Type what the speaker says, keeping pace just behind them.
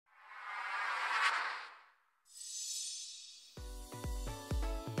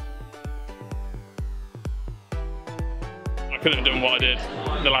couldn't have done what I did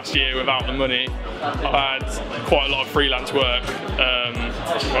the last year without the money. I've had quite a lot of freelance work.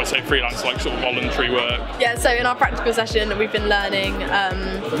 I say freelance, like sort of voluntary work. Yeah, so in our practical session we've been learning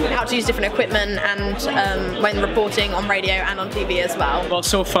how to use different equipment and when reporting on radio and on TV as well. Well,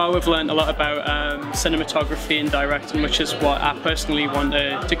 so far we've learned a lot about cinematography and directing, which is what I personally want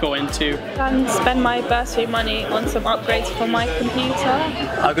to go into. And spend my bursary money on some upgrades for my computer.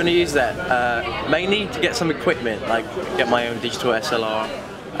 I'm going to use that mainly to get some equipment, like get my own digital SLR,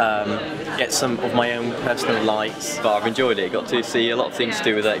 get some of my own personal lights. But I've enjoyed it, got to see a lot of things to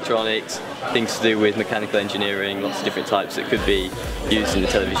do with electronics, things to do with mechanical engineering, lots of different types that could be used in the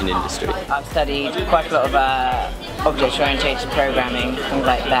television industry. I've studied quite a lot of object-oriented programming, things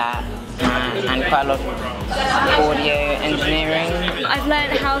like that, and quite a lot of audio engineering. I've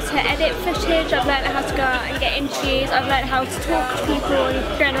learned how to edit footage, I've learned how to go out and get interviews, I've learned how to talk to people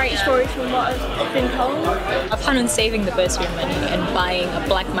and generate stories from what I've been told. I plan on saving the bursary money and buying a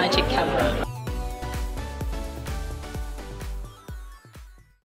Blackmagic camera.